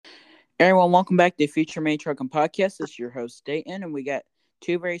Everyone, welcome back to Future Main Trucking Podcast. This is your host, Dayton, and we got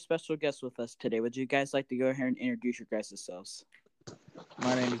two very special guests with us today. Would you guys like to go ahead and introduce your guys' selves?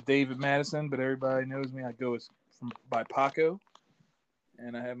 My name is David Madison, but everybody knows me. I go by Paco,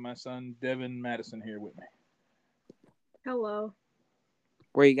 and I have my son Devin Madison here with me. Hello.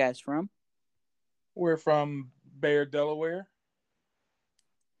 Where are you guys from? We're from Bear, Delaware.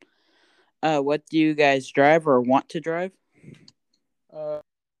 What do you guys drive or want to drive?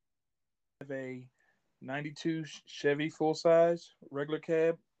 I have a 92 Chevy full-size, regular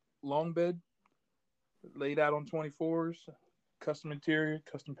cab, long bed, laid out on 24s, custom interior,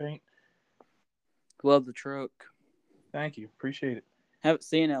 custom paint. Love the truck. Thank you. Appreciate it. Haven't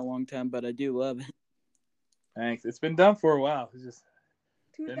seen it in a long time, but I do love it. Thanks. It's been done for a while. It's just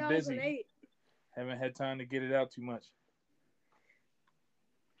been busy. 2008. Haven't had time to get it out too much.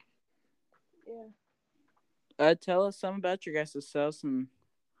 Yeah. Tell us something about your guys' selves and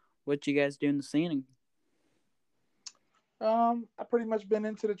what you guys do in the scene. I pretty much been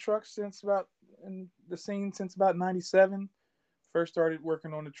into the truck in the scene since about '97. First started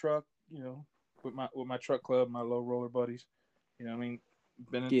working on the truck, with my truck club, my low roller buddies. Been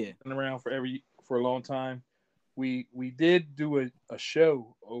around for a long time. We did do a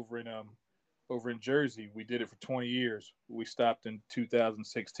show over in Jersey. We did it for 20 years. We stopped in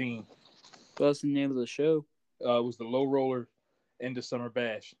 2016. What's the name of the show? It was the Low Roller End of Summer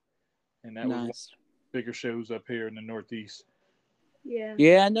Bash, and that was one of Nice. the bigger shows up here in the Northeast. Yeah.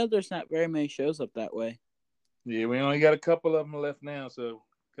 Yeah, I know there's not very many shows up that way. Yeah, we only got a couple of them left now, so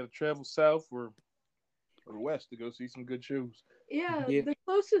got to travel south or west to go see some good shows. Yeah. Yeah. The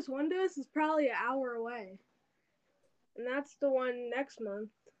closest one to us is probably an hour away. And that's the one next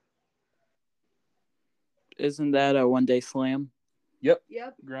month. Isn't that a one-day slam? Yep,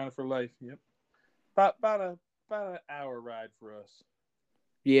 Yep. Grounded for Life. Yep, about an hour ride for us.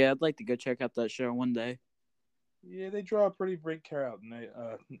 Yeah, I'd like to go check out that show one day. Yeah, they draw a pretty big crowd, and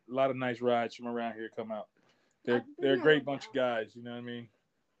a lot of nice rides from around here come out. They're a great bunch of guys. You know what I mean?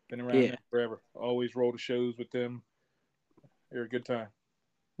 Been around there forever. Always roll the shows with them. They're a good time.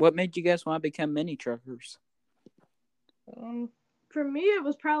 What made you guys want to become mini truckers? For me, it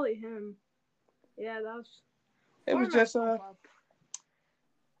was probably him. Yeah, that was. It was just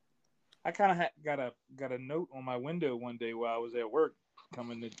I kind of got a note on my window one day while I was at work,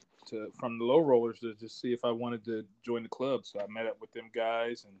 coming to from the low rollers to just see if I wanted to join the club. So I met up with them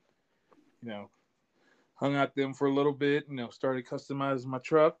guys and hung out them for a little bit. Started customizing my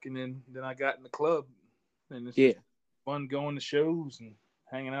truck, and then I got in the club, and it's just fun going to shows and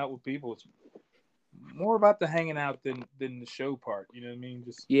hanging out with people. It's more about the hanging out than the show part. You know what I mean?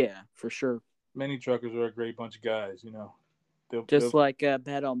 Just for sure. Many truckers are a great bunch of guys. Just like Bad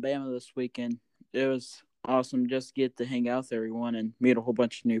Alabama this weekend, it was awesome just to get to hang out with everyone and meet a whole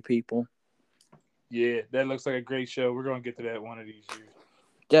bunch of new people. Yeah, that looks like a great show. We're going to get to that one of these years.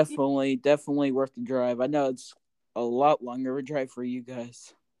 Definitely worth the drive. I know it's a lot longer of a drive for you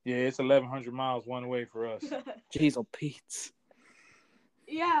guys. Yeah, it's 1,100 miles one way for us. Jeez, oh Pete's.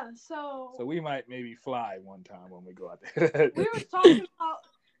 Yeah, so we might maybe fly one time when we go out there. We were talking about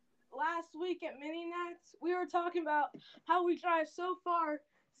last week at Mini Nights. We were talking about how we drive so far to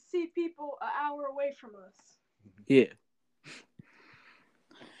see people an hour away from us. Yeah.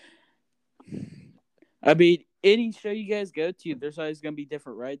 I mean, any show you guys go to, there's always going to be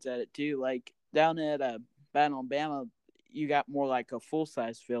different rides at it, too. Like, down at Bad Alabama, you got more like a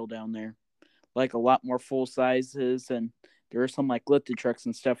full-size feel down there. Like, a lot more full sizes, and there are some, like, lifted trucks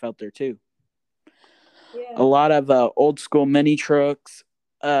and stuff out there, too. Yeah. A lot of old-school mini trucks,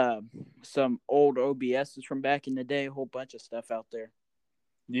 some old OBSs from back in the day, a whole bunch of stuff out there.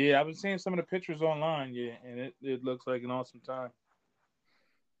 Yeah, I've been seeing some of the pictures online, and it looks like an awesome time.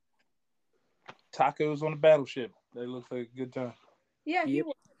 Tacos on the battleship. That looks like a good time. Yeah, he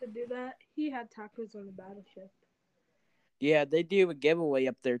wanted to do that. He had tacos on the battleship. Yeah, they do a giveaway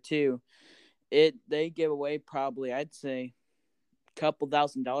up there too. They give away probably, I'd say, a couple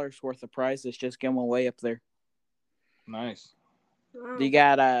 $1,000 worth of prizes just given away up there. Nice. Wow.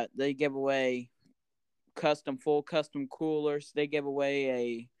 They give away custom coolers. They give away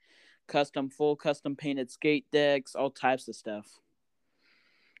a custom painted skate decks, all types of stuff.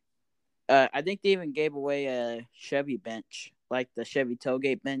 I think they even gave away a Chevy bench, like the Chevy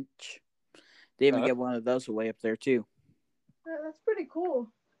tailgate bench. They even give one of those away up there, too. That's pretty cool.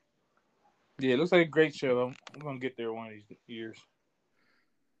 Yeah, it looks like a great show. I'm going to get there one of these years.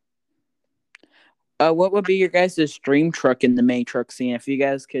 What would be your guys' dream truck in the main truck scene? If you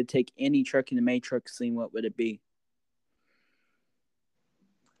guys could take any truck in the main truck scene, what would it be?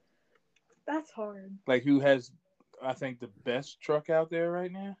 That's hard. Like, who has, I think, the best truck out there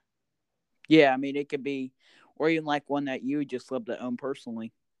right now? Yeah, I mean it could be, or even like one that you just love to own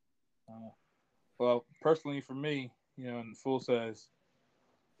personally. Well, personally for me, in full size,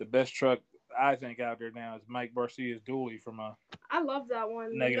 the best truck I think out there now is Mike Garcia's dually from a I love that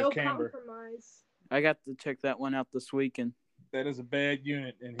one. The negative no camber. compromise. I got to check that one out this weekend. That is a bad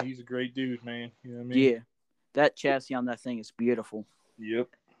unit, and he's a great dude, man. You know what I mean? Yeah, that chassis on that thing is beautiful. Yep.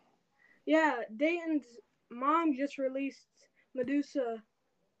 Yeah, Dayton's mom just released Medusa.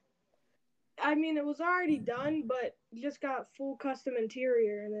 I mean, it was already done, but just got full custom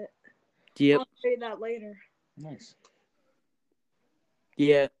interior in it. Yep. I'll show you that later. Nice.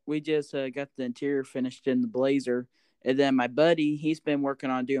 Yeah, we just got the interior finished in the Blazer, and then my buddy, he's been working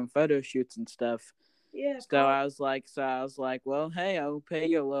on doing photo shoots and stuff. Yeah. So I was like, well, hey, I'll pay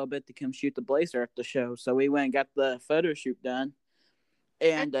you a little bit to come shoot the Blazer at the show. So we went and got the photo shoot done,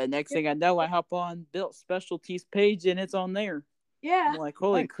 and next thing I know, I hop on Built Specialties page, and it's on there. Yeah. I'm like,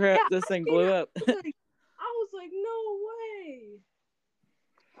 holy crap, Yeah, this thing blew up. I was like, no way.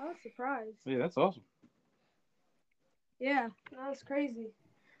 I was surprised. Yeah, that's awesome. Yeah, that was crazy.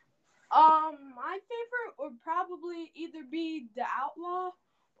 My favorite would probably either be the Outlaw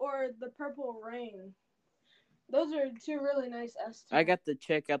or the Purple Rain. Those are two really nice S2s. I got to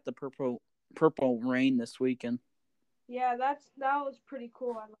check out the Purple Rain this weekend. Yeah, that was pretty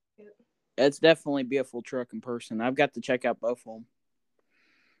cool. I like it. It's definitely a beautiful truck in person. I've got to check out both of them.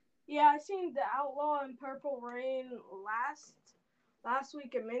 Yeah, I seen the Outlaw and Purple Rain last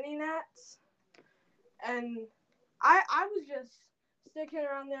week at Mini Nats, and I was just sticking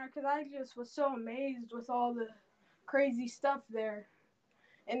around there because I just was so amazed with all the crazy stuff there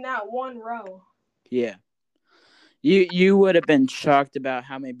in that one row. Yeah. You would have been shocked about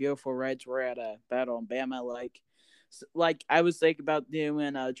how many beautiful rides were at a Battle in Bama. Like I was thinking about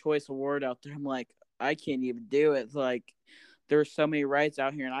doing a choice award out there. I'm like, I can't even do it. Like, there's so many rides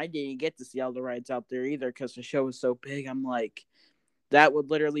out here, and I didn't get to see all the rides out there either because the show was so big. I'm like, that would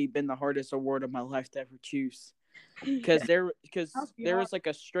literally been the hardest award of my life to ever choose. Because there was like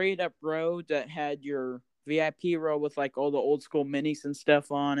a straight up road that had your VIP row with like all the old school minis and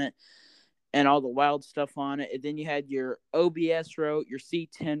stuff on it, and all the wild stuff on it. And then you had your OBS row, your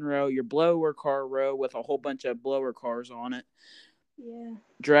C10 row, your blower car row with a whole bunch of blower cars on it. Yeah.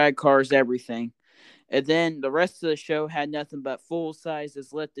 Drag cars, everything. And then the rest of the show had nothing but full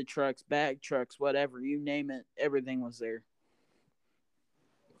sizes, lifted trucks, bag trucks, whatever, you name it, everything was there.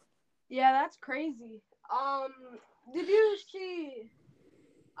 Yeah, that's crazy. Did you see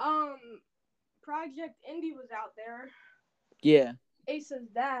Project Indy was out there? Yeah. Ace's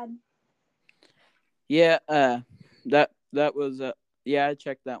dad. Yeah, that was yeah, I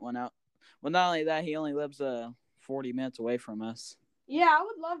checked that one out. Well, not only that, he only lives 40 minutes away from us. Yeah, I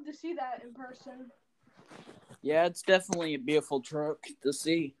would love to see that in person. Yeah, it's definitely a beautiful truck to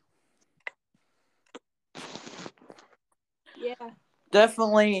see. Yeah. It's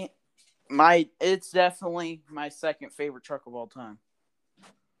definitely my second favorite truck of all time.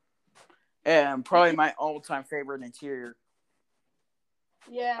 And probably my all-time favorite interior.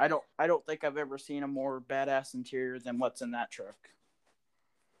 Yeah. I don't think I've ever seen a more badass interior than what's in that truck.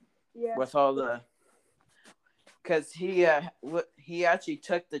 Yeah. With all the, because he actually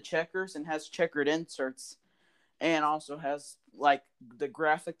took the checkers and has checkered inserts, and also has like the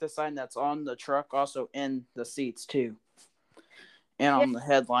graphic design that's on the truck also in the seats too, and on the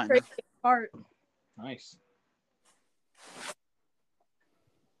headliner. Part. Nice.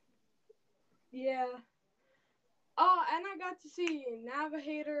 Yeah. Oh, and I got to see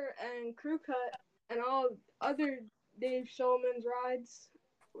Navigator and Crew Cut and all other Dave Shulman's rides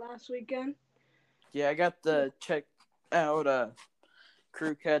last weekend. Yeah, I got to check out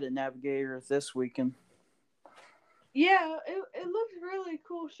Crew Cut and Navigator this weekend. Yeah, it looked really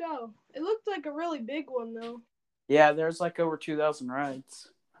cool show. It looked like a really big one though. Yeah, there's like over 2,000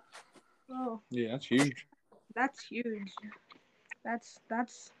 rides. Oh. Yeah, that's huge. That's huge. That's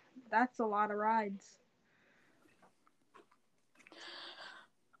a lot of rides.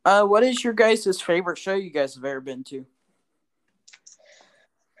 What is your guys' favorite show you guys have ever been to?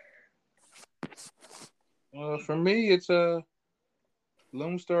 For me, it's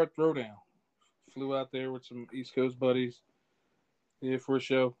Lone Star Throwdown. Flew out there with some East Coast buddies. Yeah, for a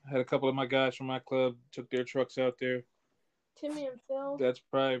show. Had a couple of my guys from my club took their trucks out there. Timmy and Phil. That's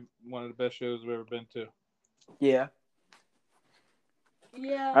probably one of the best shows I've ever been to. Yeah.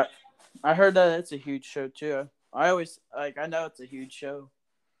 Yeah. I heard that it's a huge show too. I know it's a huge show.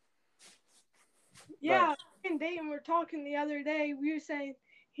 Yeah, me and Dayton were talking the other day. We were saying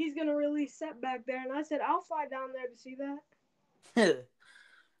he's gonna release Setback there, and I said I'll fly down there to see that.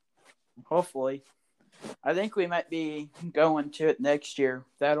 Hopefully. I think we might be going to it next year.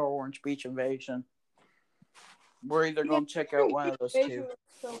 That or Orange Beach Invasion. We're either going to check out one of those two.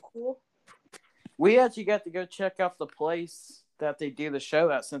 So cool. We actually got to go check out the place that they do the show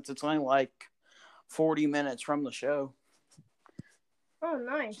at, since it's only like 40 minutes from the show. Oh,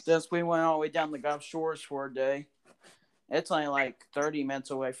 nice. Since we went all the way down the Gulf Shores for a day, it's only like 30 minutes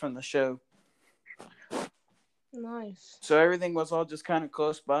away from the show. Nice. So everything was all just kind of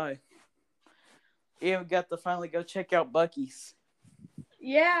close by. Even got to finally go check out Buc-ee's.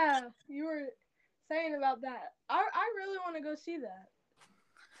 Yeah, you were saying about that. I really want to go see that.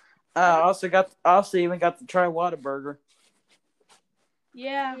 I also even got to try Whataburger.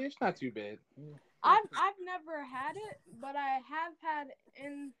 Yeah, It's not too bad. I've never had it, but I have had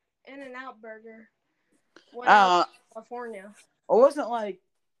In-N-Out Burger when I was in California. I wasn't like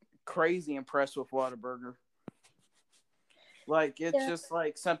crazy impressed with Whataburger. Like it's just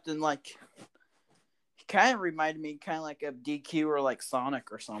like something like kind of reminded me kind of like of DQ or like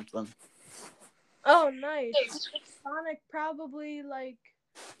Sonic or something. Oh, nice. Sonic probably like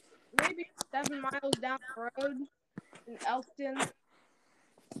maybe 7 miles down the road in Elkton.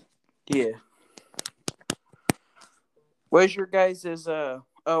 Yeah. Where's your guys' oh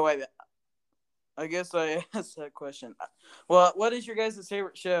wait, I guess I asked that question. Well, what is your guys'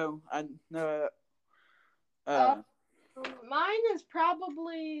 favorite show? I know mine is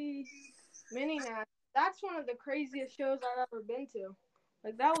probably Mini Nats. That's one of the craziest shows I've ever been to.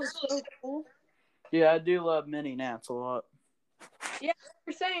 Like, that was so cool. Yeah, I do love Mini Nats a lot. Yeah,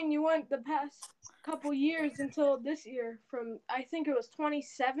 you're saying you went the past couple years until this year from, I think it was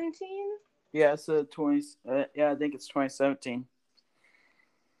 2017? Yeah, so 20. I think it's 2017.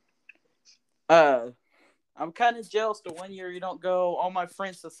 I'm kind of jealous the one year you don't go. All my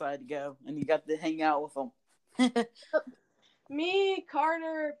friends decided to go, and you got to hang out with them. Me,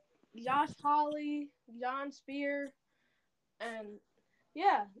 Carter, Josh Holly, John Spear, and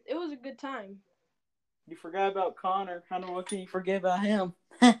yeah, it was a good time. You forgot about Connor. What can you forget about him?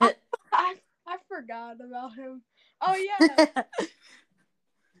 I forgot about him. Oh yeah.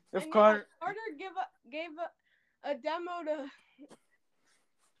 If and Connor gave a demo to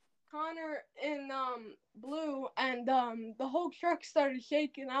Connor in blue, and the whole truck started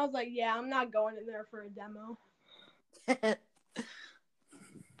shaking. I was like, yeah, I'm not going in there for a demo.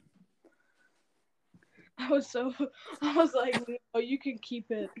 I was like, no, you can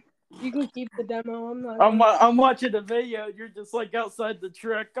keep it. You can keep the demo. I'm watching the video. You're just like outside the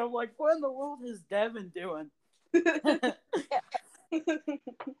truck. I'm like, what in the world is Devin doing? That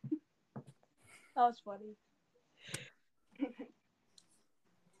was funny.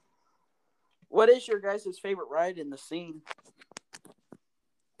 What is your guys' favorite ride in the scene?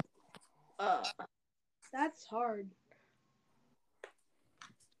 That's hard.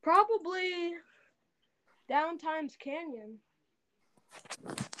 Probably Downtime's Canyon.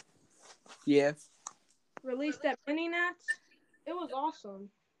 Yeah. Released at Mini Nats. It was awesome.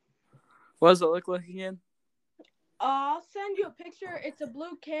 What does it look like again? I'll send you a picture. It's a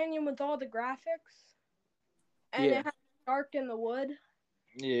blue canyon with all the graphics. And it has a shark in the wood.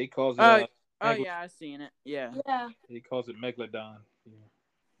 Yeah, he calls it... yeah, I've seen it. Yeah. He calls it Megalodon.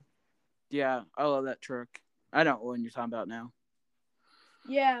 Yeah, I love that truck. I don't know what you're talking about now.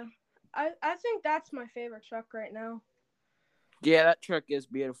 Yeah. I think that's my favorite truck right now. Yeah, that truck is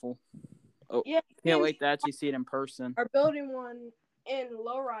beautiful. Oh, yeah, can't wait to actually see it in person. We're building one in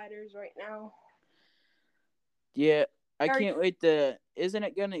Lowriders right now. Yeah, I can't wait to... Isn't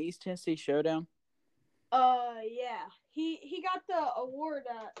it going to East Tennessee Showdown? Yeah. He got the award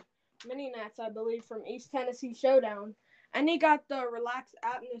at Mini Nats, I believe, from East Tennessee Showdown. And he got the Relaxed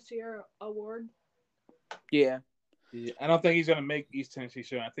Atmosphere Award. Yeah. Yeah, I don't think he's going to make East Tennessee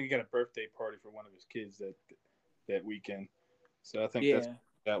Showdown. I think he got a birthday party for one of his kids that weekend. So I think that's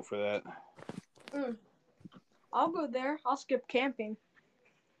out for that. I'll go there. I'll skip camping.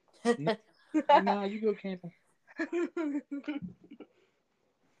 No, you go camping.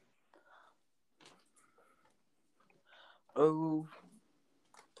 Oh.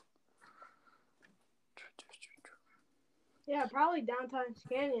 Yeah, probably Downtime's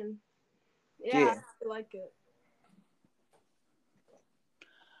Canyon. Yeah, I like it.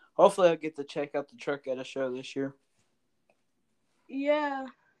 Hopefully I'll get to check out the truck at a show this year. Yeah.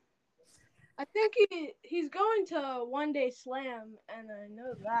 I think he's going to One Day Slam, and I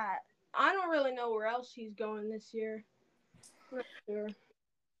know that. I don't really know where else he's going this year. I'm not sure.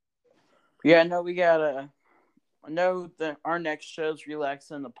 Yeah, I know we got I know that our next show's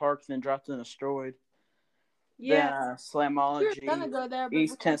Relax in the Park, then Dropped in Asteroid. Yeah. Then Slamology, We're gonna go there,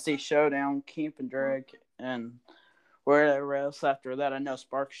 East Tennessee Showdown, Camp and Drag, and wherever else after that. I know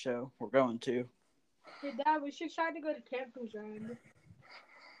Spark Show we're going to. Hey, Dad, we should try to go to Camp Cruise Ride.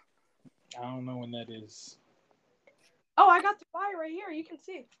 I don't know when that is. Oh, I got the flyer right here. You can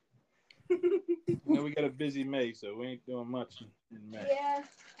see. We got a busy May, so we ain't doing much in May. Yeah.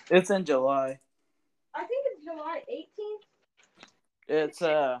 It's in July. I think it's July 18th. It's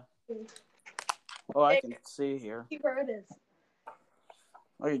Oh, I can see here. See where it is.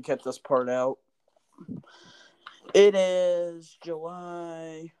 I can cut this part out. It is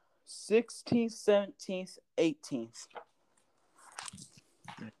July 16th, 17th, 18th.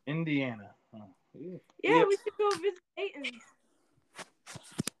 Indiana. Oh, yeah, Yep. we should go visit Dayton.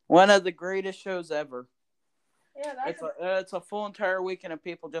 One of the greatest shows ever. Yeah, it's a full entire weekend of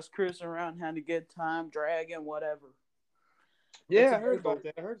people just cruising around, having a good time, dragging, whatever. Yeah, I heard about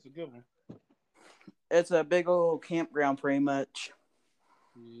that. I heard it's a good one. It's a big old campground, pretty much.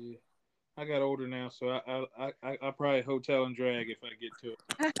 Yeah, I got older now, so I probably hotel and drag if I get to it.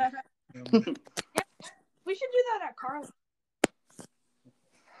 Yeah, we should do that at Carl.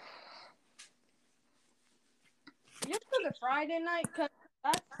 Just for the Friday night, cause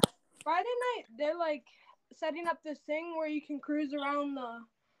that's Friday night. They're like setting up this thing where you can cruise around the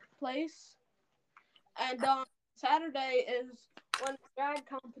place, and Saturday is when the drag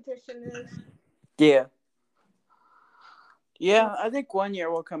competition is. Yeah. Yeah, I think one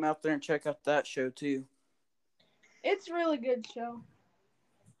year we'll come out there and check out that show too. It's a really good show.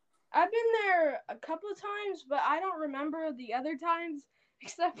 I've been there a couple of times, but I don't remember the other times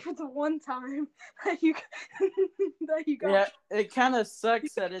except for the one time that you got. Yeah, it kind of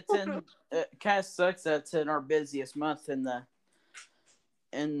sucks that it's in. It kind of sucks that it's in our busiest month in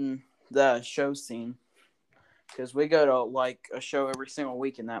the show scene, because we go to like a show every single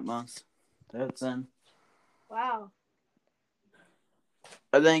week in that month. That's in. Wow.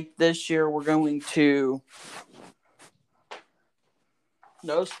 I think this year we're going to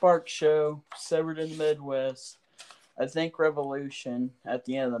No Spark Show, Severed in the Midwest. I think Revolution at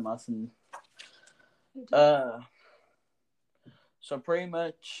the end of the month, and so pretty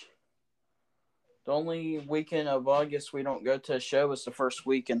much the only weekend of August we don't go to a show is the first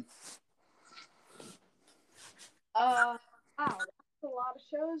weekend. Wow, that's a lot of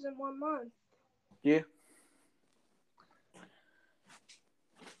shows in 1 month. Yeah.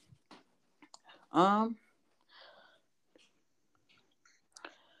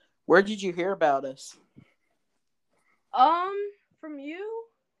 Where did you hear about us? From you,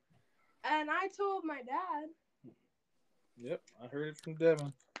 and I told my dad. Yep, I heard it from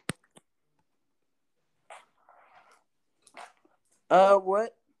Devin.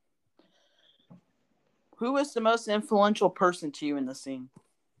 What? Who is the most influential person to you in the scene?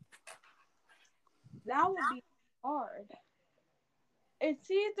 That would be hard.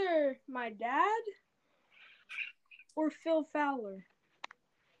 It's either my dad or Phil Fowler.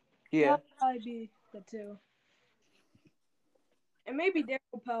 Yeah. That would probably be the two. And maybe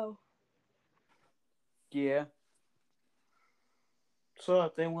Daryl Poe. Yeah. So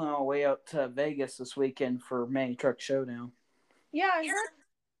if they went all the way out to Vegas this weekend for Manny Truck Showdown. Yeah, I heard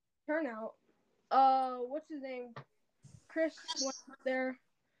turnout. What's his name? Chris went there.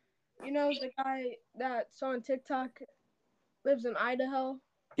 You know the guy that's on TikTok, lives in Idaho.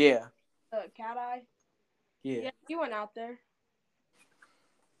 Yeah. Cat Eye. Yeah. Yeah, he went out there.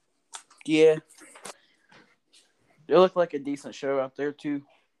 Yeah. It looked like a decent show out there too.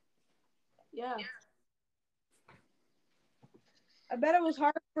 Yeah. I bet it was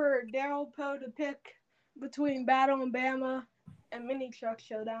hard for Daryl Poe to pick between Battle and Bama and Mini Truck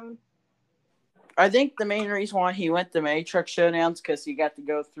Showdown. I think the main reason why he went to Manny Truck Showdown is because he got to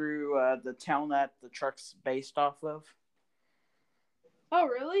go through the town that the truck's based off of. Oh,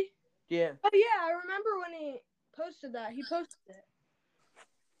 really? Yeah. Oh, yeah. I remember when he posted that. He posted it.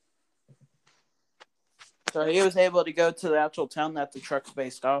 So he was able to go to the actual town that the truck's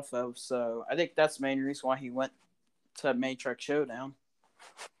based off of. So I think that's the main reason why he went to Manny Truck Showdown.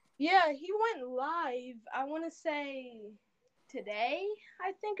 Yeah, he went live, I want to say today,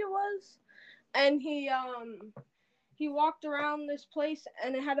 I think it was. And he walked around this place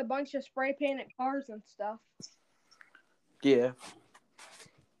and it had a bunch of spray painted cars and stuff. Yeah.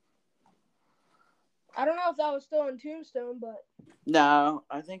 I don't know if that was still in Tombstone, but No,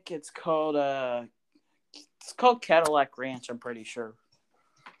 I think it's called Cadillac Ranch, I'm pretty sure.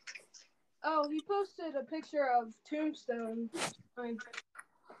 oh, he posted a picture of Tombstone. Like,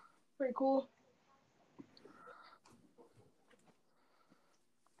 pretty cool.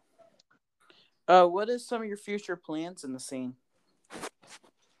 What is some of your future plans in the scene?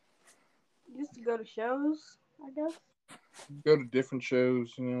 Used to go to shows, I guess. Go to different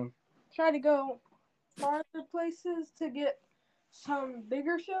shows, Try to go farther places to get some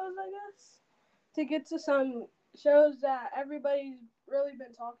bigger shows, I guess. to get to some shows that everybody's really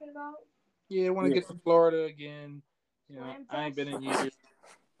been talking about. Yeah, I want to get to Florida again. Slam I ain't been in Fest.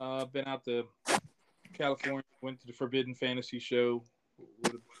 years. Been out to California. Went to the Forbidden Fantasy show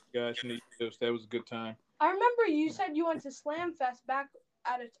with the guys from the East Coast. That was a good time. I remember you said you went to Slam Fest back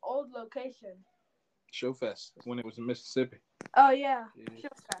at its old location. Show Fest when it was in Mississippi. Oh yeah, Yeah. Show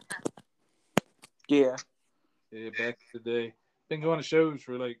Fest. Yeah. Yeah, back in the day. Been going to shows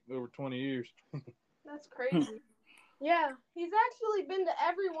for like over 20 years. That's crazy. Yeah, he's actually been to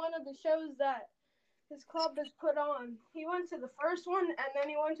every one of the shows that his club has put on. He went to the first one, and then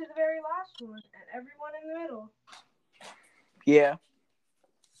he went to the very last one, and everyone in the middle. Yeah.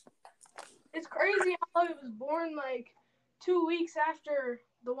 It's crazy how he was born like 2 weeks after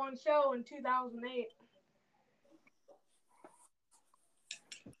the one show in 2008.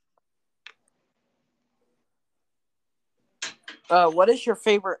 What is your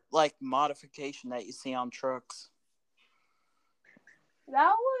favorite like modification that you see on trucks?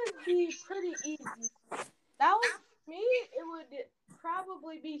 That would be pretty easy. That would, me, it would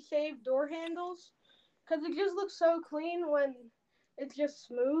probably be shaved door handles, because it just looks so clean when it's just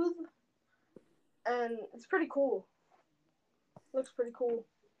smooth, and it's pretty cool. Looks pretty cool.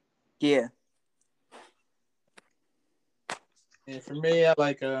 Yeah. And for me, I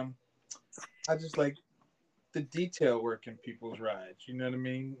just like the detail work in people's rides. You know what I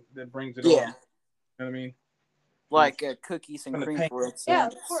mean? That brings it on. You Yeah. know what I mean? Like cookies and From the cream, paint. for instance. Yeah,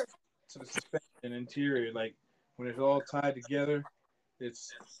 of course. To the suspension interior, like when it's all tied together,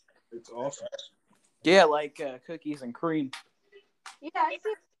 it's awesome. Yeah, like cookies and cream. Yeah, I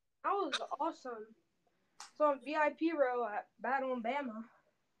think that was awesome. It's on VIP row at Battle in Bama.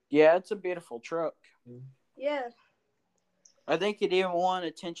 Yeah, it's a beautiful truck. Yeah. I think it even won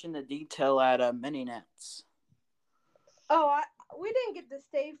attention to detail at Mini Nets. Oh, we didn't get the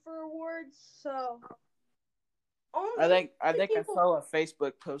stay for awards, so. I think I saw a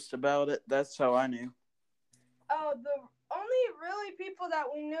Facebook post about it. That's how I knew. Oh, the only really people that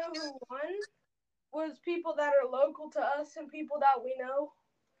we knew who won was people that are local to us and people that we know.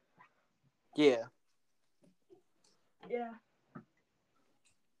 Yeah. Yeah.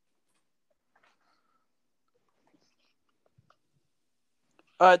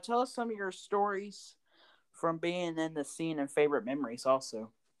 Tell us some of your stories from being in the scene and favorite memories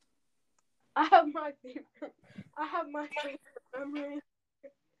also. I have my favorite memory.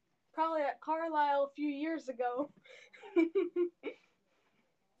 Probably at Carlisle a few years ago. It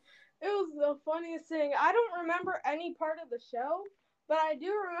was the funniest thing. I don't remember any part of the show, but I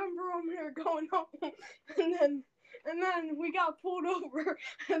do remember when we were going home, and then we got pulled over,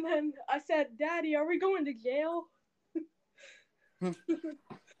 and then I said, "Daddy, are we going to jail?" That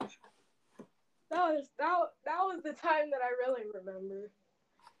was the time that I really remember.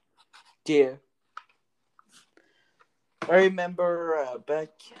 Yeah. I remember back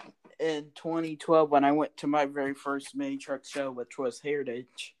in 2012 when I went to my very first mini truck show, which was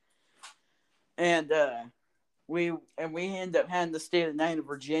Heritage, and we ended up having to stay the night in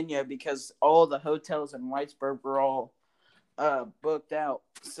Virginia because all the hotels in Whitesburg were all booked out.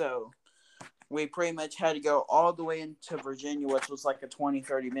 So we pretty much had to go all the way into Virginia, which was like a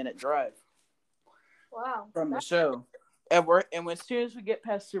 20-30 minute drive. Wow. From the show. And as soon as we get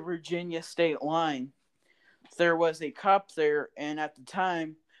past the Virginia state line, there was a cop there, and at the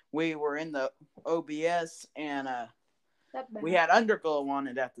time we were in the OBS, and we had underglow on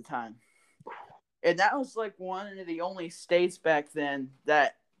it at the time. And that was like one of the only states back then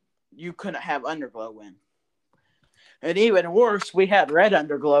that you couldn't have underglow in. And even worse, we had red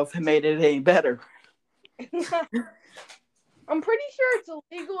underglow if it made it any better. I'm pretty sure it's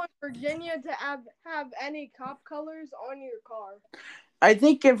illegal in Virginia to have any cop colors on your car. I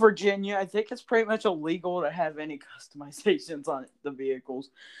think in Virginia, it's pretty much illegal to have any customizations on the vehicles.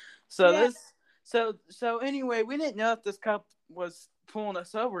 So Yeah. so anyway, we didn't know if this cop was pulling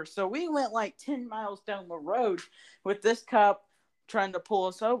us over. So we went like 10 miles down the road with this cop trying to pull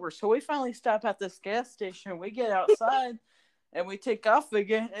us over. So we finally stop at this gas station. We get outside and we take off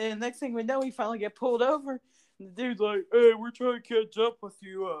again. And next thing we know, we finally get pulled over. And the dude's like, "Hey, we're trying to catch up with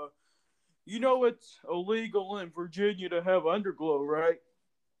you. You know it's illegal in Virginia to have underglow, right?"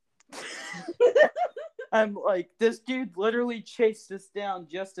 I'm like, this dude literally chased us down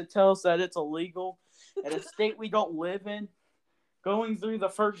just to tell us that it's illegal in a state we don't live in, going through the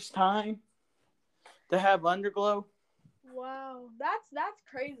first time to have underglow. Wow, that's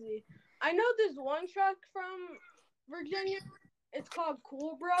crazy. I know this one truck from Virginia. It's called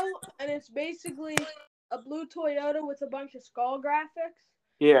Cool Bro, and it's basically a blue Toyota with a bunch of skull graphics.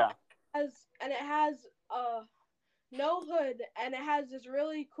 Yeah. And it has no hood, and it has this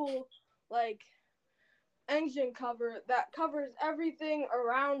really cool like engine cover that covers everything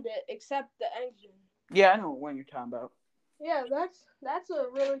around it except the engine. Yeah, I know what you're talking about. Yeah, that's a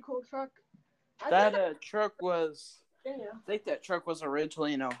really cool truck. That truck was. Virginia. I think that truck was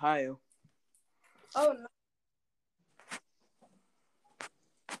originally in Ohio. Oh no.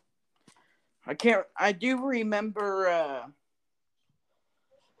 I do remember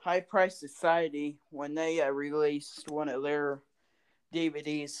High Price Society when they released one of their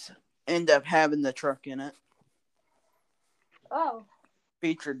DVDs. End up having the truck in it. Oh.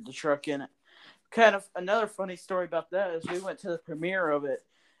 Featured the truck in it. Kind of another funny story about that is we went to the premiere of it,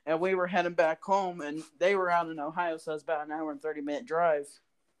 and we were heading back home, and they were out in Ohio, so it was about an hour and 30-minute drive.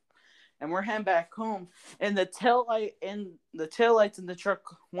 And we're heading back home, and the taillights in the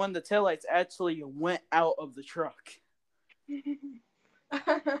truck, one of the taillights actually went out of the truck.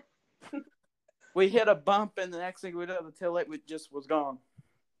 We hit a bump, and the next thing we know, the taillight just was gone.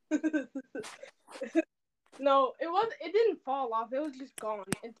 No, it didn't fall off. It was just gone.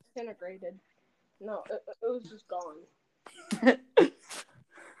 It disintegrated. No, it was just gone.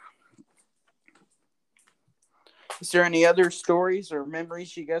 Is there any other stories or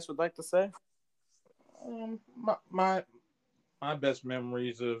memories you guys would like to say? My best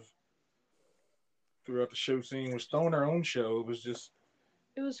memories of throughout the show scene was throwing our own show. It was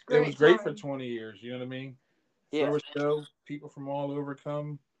great. It was great for 20 years. You know what I mean? Yeah. Throw a show, people from all over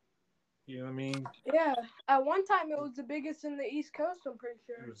come. You know what I mean? Yeah. At one time, it was the biggest in the East Coast. I'm pretty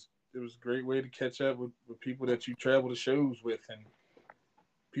sure. It was a great way to catch up with people that you travel to shows with, and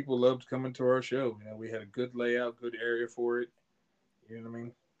people loved coming to our show. You know, we had a good layout, good area for it. You know what I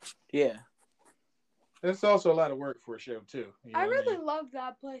mean? Yeah. It's also a lot of work for a show too. You know I really loved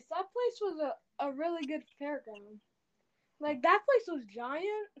that place. That place was a really good fairground. Like that place was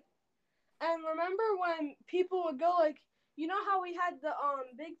giant. And remember when people would go like, you know how we had the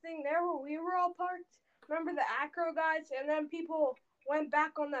big thing there where we were all parked? Remember the acro guys? And then people went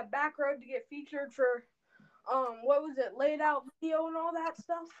back on that back road to get featured for what was it, laid out video and all that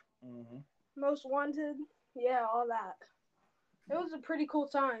stuff? Mm-hmm. Most Wanted. Yeah, all that. It was a pretty cool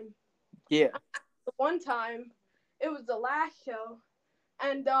time. Yeah. The one time, it was the last show,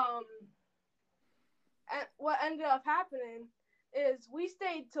 and what ended up happening is we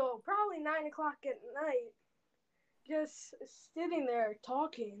stayed till probably 9 o'clock at night, just sitting there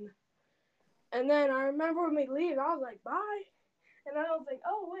talking. And then I remember when we leave, I was like, bye. And I was like,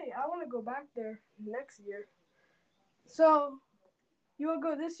 oh, wait, I want to go back there next year. So, you want to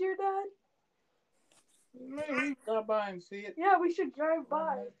go this year, Dad? Maybe we stop by and see it. Yeah, we should drive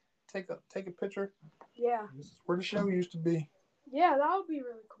by. Take a picture. Yeah. This is where the show used to be. Yeah, that would be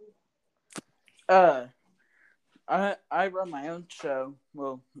really cool. I run my own show.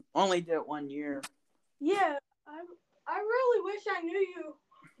 Well, only did it 1 year. Yeah, I really wish I knew you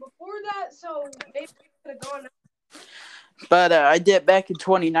before that, so maybe we could have gone. But I did back in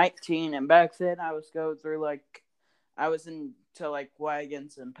 2019, and back then I was going through I was into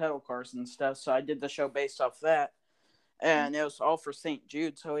wagons and pedal cars and stuff, so I did the show based off that. And it was all for St.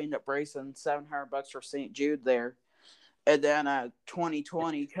 Jude, so I ended up raising $700 for St. Jude there. And then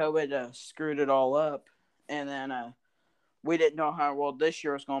 2020, COVID screwed it all up. And then we didn't know how well this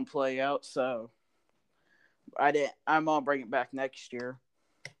year was going to play out, so I'm going to bring it back next year.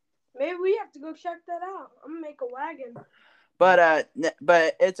 Maybe we have to go check that out. I'm going to make a wagon. But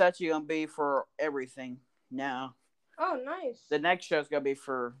it's actually going to be for everything now. Oh, nice. The next show is going to be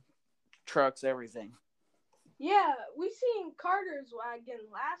for trucks, everything. Yeah, we seen Carter's wagon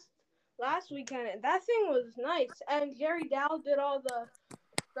last weekend, and that thing was nice. And Jerry Dow did all the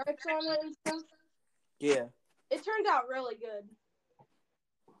stripes on it and stuff. Yeah. It turned out really good.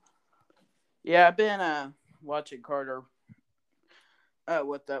 Yeah, I've been watching Carter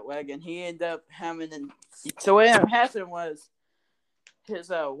with that wagon. He ended up so what happened was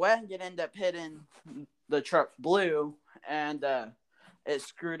his wagon ended up hitting the truck blue, and it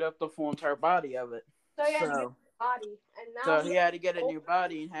screwed up the full entire body of it. So he had to get a new body, and now he had to get a new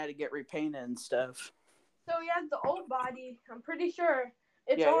body and had to get repainted and stuff. So he has the old body. I'm pretty sure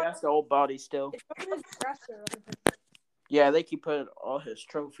it's he has the old body still. It's on his dresser. Yeah, they keep putting all his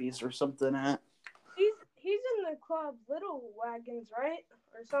trophies or something at. He's in the club Little Wagons, right?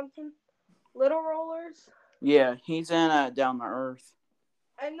 Or something. Little Rollers. Yeah, he's in Down to Earth.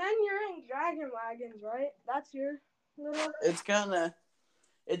 And then you're in Dragon Wagons, right? That's your little.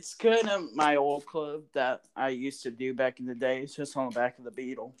 It's kind of my old club that I used to do back in the day. It's just on the back of the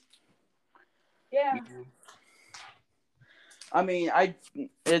Beetle. Yeah. I mean,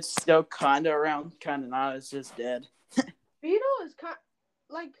 it's still kind of around, kind of not. It's just dead. Beetle is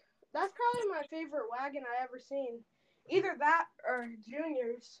that's probably my favorite wagon I ever seen. Either that or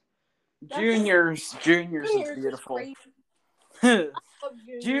Junior's. Juniors is Juniors is beautiful. crazy. I love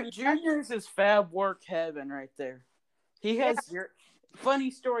Juniors. Juniors is fab work heaven right there. He has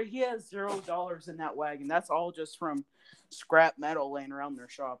funny story. He has $0 in that wagon. That's all just from scrap metal laying around their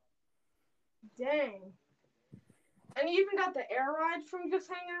shop. Dang. And you even got the air ride from just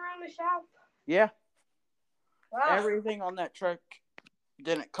hanging around the shop? Yeah. Wow. Everything on that truck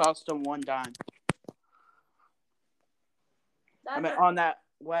didn't cost him one dime. On that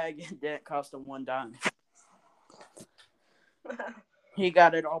wagon didn't cost him one dime. He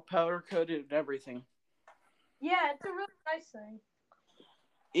got it all powder coated and everything. Yeah, it's a really nice thing.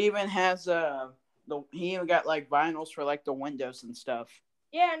 Even has he even got like vinyls for like the windows and stuff.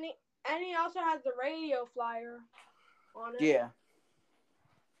 Yeah, and he also has the radio flyer on it. Yeah.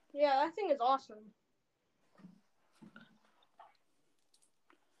 Yeah, that thing is awesome.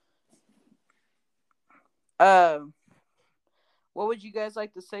 What would you guys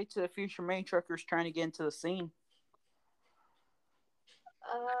like to say to the future main truckers trying to get into the scene?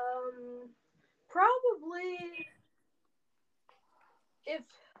 Probably if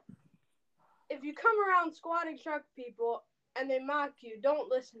you come around squatting truck people and they mock you, don't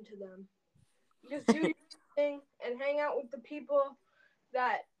listen to them. Just do your thing and hang out with the people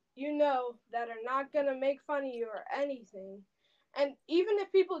that you know that are not gonna make fun of you or anything. And even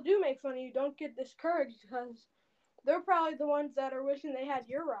if people do make fun of you, don't get discouraged because they're probably the ones that are wishing they had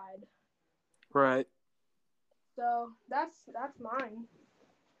your ride. Right. So that's mine.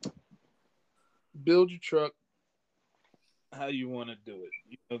 Build your truck how you want to do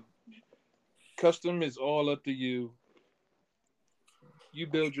it. Custom is all up to you. You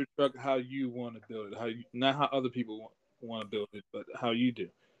build your truck how you want to build it. Not how other people want to build it, but how you do.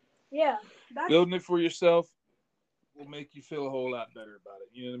 Yeah. Building it for yourself will make you feel a whole lot better about it.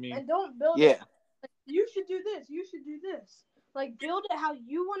 You know what I mean? And don't build it. Like, you should do this. You should do this. Like, build it how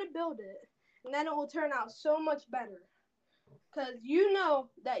you want to build it. And then it will turn out so much better. Because you know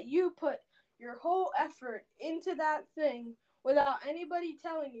that you put your whole effort into that thing without anybody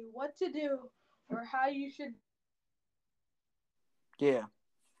telling you what to do or how you should. Yeah.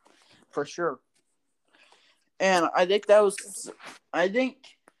 For sure. And I think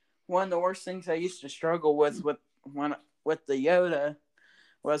one of the worst things I used to struggle with the Yoda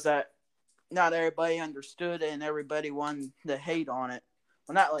was that not everybody understood it and everybody wanted to hate on it.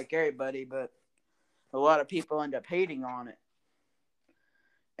 Well, not like everybody, but a lot of people end up hating on it.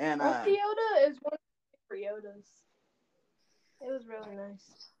 And the Yoda is one of my favorite Yodas. It was really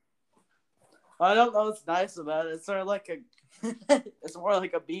nice. I don't know what's nice about it. It's sort of like it's more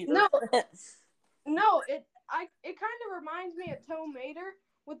like a beater. No, it kind of reminds me of Tow Mater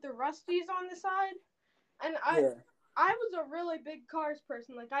with the Rusties on the side. And I was a really big Cars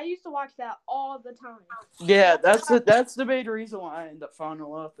person. Like, I used to watch that all the time. Yeah, that's the main reason why I ended up falling in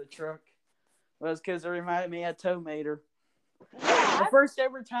love with the truck. Was because it reminded me of Tow Mater. Yeah, the first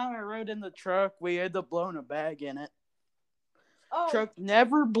ever time I rode in the truck, we ended up blowing a bag in it. Oh. Truck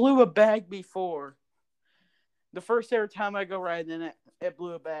never blew a bag before. The first ever time I go riding in it, it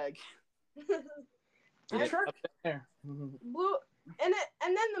blew a bag. The truck blew, and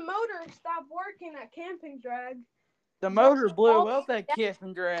then the motor stopped working at Camping Drag. The motor blew up at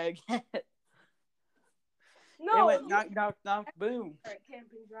Camping Drag. No, it went knock, boom. At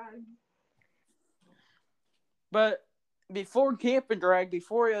Camping Drag. But before Camping Drag,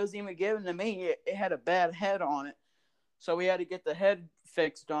 before it was even given to me, it had a bad head on it. So we had to get the head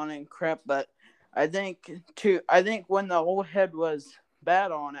fixed on it and crap. But I think when the old head was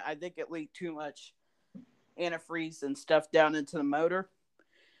bad on it, I think it leaked too much antifreeze and stuff down into the motor.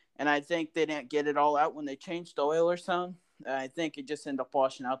 And I think they didn't get it all out when they changed the oil or something. I think it just ended up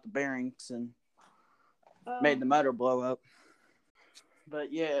washing out the bearings and made the motor blow up.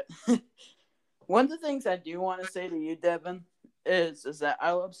 But yeah, one of the things I do want to say to you, Devin, is that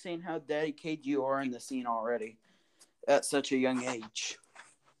I love seeing how dedicated you are in the scene already at such a young age.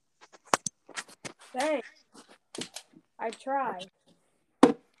 Thanks. I try.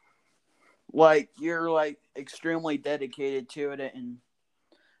 Like, you're like extremely dedicated to it, and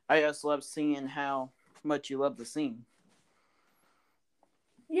I just love seeing how much you love the scene.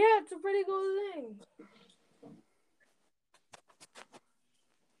 Yeah, it's a pretty cool thing.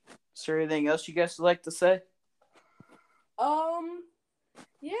 Is there anything else you guys would like to say?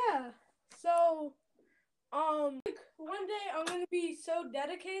 Yeah. So, one day I'm gonna be so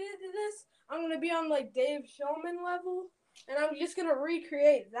dedicated to this, I'm gonna be on like Dave Shulman level, and I'm just gonna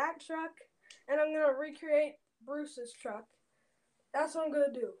recreate that truck, and I'm gonna recreate Bruce's truck. That's what I'm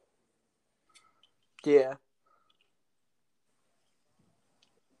gonna do. Yeah.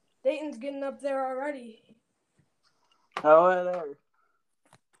 Dayton's getting up there already. Oh, whatever.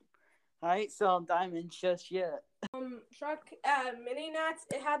 I ain't selling diamonds just yet. Truck at Mini Nats,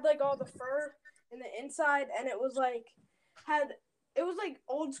 it had like all the fur in the inside, and it was like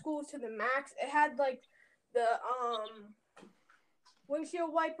old school to the max. It had like the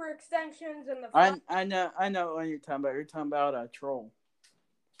windshield wiper extensions and the. I know what you're talking about. You're talking about a troll.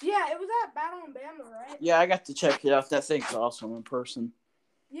 Yeah, it was at Battle in Bama, right? Yeah, I got to check it out. That thing's awesome in person.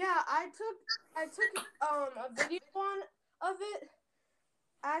 Yeah, I took a video of it.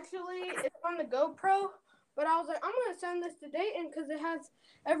 Actually, it's on the GoPro, but I was like, I'm gonna send this to Dayton because it has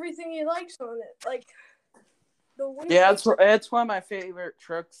everything he likes on it, like the windshield. Yeah, it's one of my favorite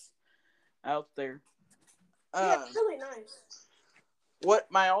trucks out there. Yeah, it's really nice. What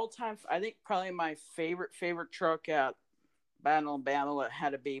my all-time, I think probably my favorite truck at Battle in Bama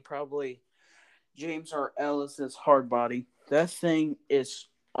had to be probably James R. Ellis's hard body. That thing is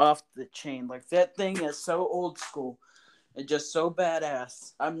off the chain. Like, that thing is so old school and just so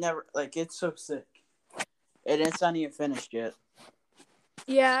badass. It's so sick. And it's not even finished yet.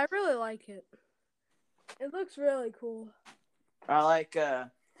 Yeah, I really like it. It looks really cool. I like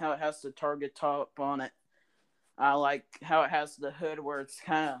how it has the target top on it. I like how it has the hood where it's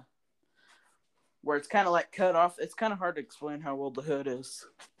kind of like cut off. It's kind of hard to explain how old the hood is. Is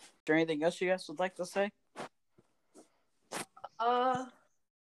there anything else you guys would like to say?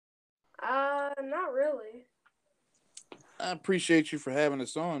 Not really. I appreciate you for having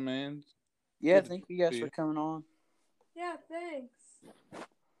us on, man. Yeah, thank you guys for coming on. Yeah, thanks.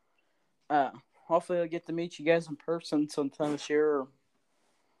 Hopefully I'll get to meet you guys in person sometime this year or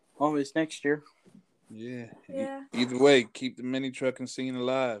always next year. Yeah. Yeah. Either way, keep the mini trucking scene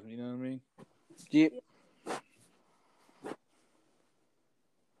alive. You know what I mean? Yep.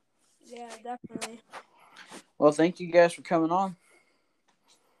 Yeah, definitely. Well, thank you guys for coming on.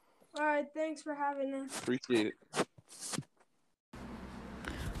 All right, thanks for having us. Appreciate it.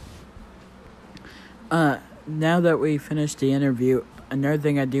 Now that we finished the interview, another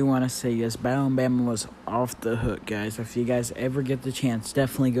thing I do want to say is Battle in Bama was off the hook, guys. If you guys ever get the chance,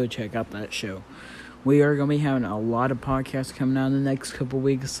 definitely go check out that show. We are going to be having a lot of podcasts coming out in the next couple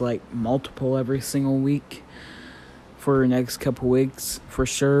weeks, like multiple every single week for the next couple weeks, for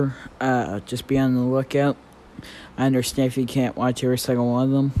sure. Just be on the lookout. I understand if you can't watch every single one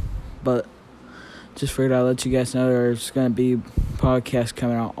of them, but just figured I'd let you guys know there's going to be podcasts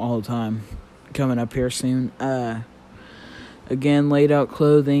coming out all the time, coming up here soon. Again, Laid Out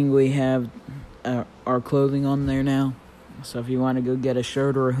Clothing, we have our clothing on there now. So if you want to go get a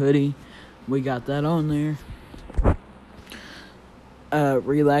shirt or a hoodie, we got that on there.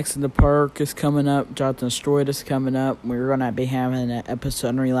 Relax in the Park is coming up. Jonathan Destroyed is coming up. We're going to be having an episode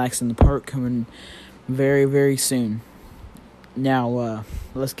on Relax in the Park coming very, very soon. Now,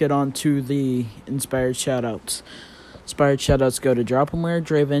 let's get on to the inspired shoutouts. Inspired shoutouts go to Drop'n'Wear,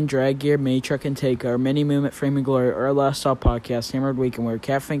 Draven, Drag Gear, Mini Truck and Take-Our, Mini Movement, Frame and Glory, Our Last Stop Podcast, Hammered Weekend Wear,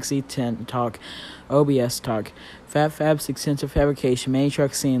 Cat Fink C10 Talk, OBS Talk, Fat Fabs, Extensive Fabrication, Mini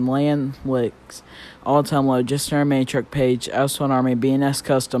Truck Scene, Land Licks, All Time Low, Just Our Mini Truck Page, Elsewhere Army, BNS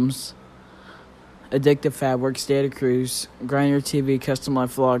Customs, Addictive Fabworks, Data Cruise, Grinder TV, Custom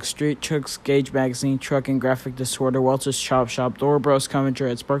Life Vlog, Street Trucks, Gauge Magazine, Truck and Graphic Disorder, Welch's Chop Shop, Dora Bros,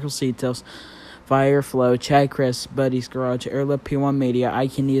 Commentary at Sparkle Details, Fire Flow, Chad Chris, Buddy's Garage, Airlift P1 Media,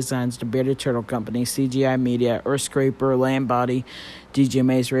 Icon Designs, The Bearded Turtle Company, CGI Media, Earth Scraper, Land Body, DJ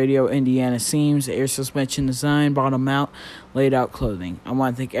Mays Radio, Indiana Seams, Air Suspension Design, Bottom Out, Laid Out Clothing. I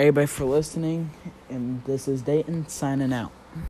want to thank everybody for listening, and this is Dayton signing out.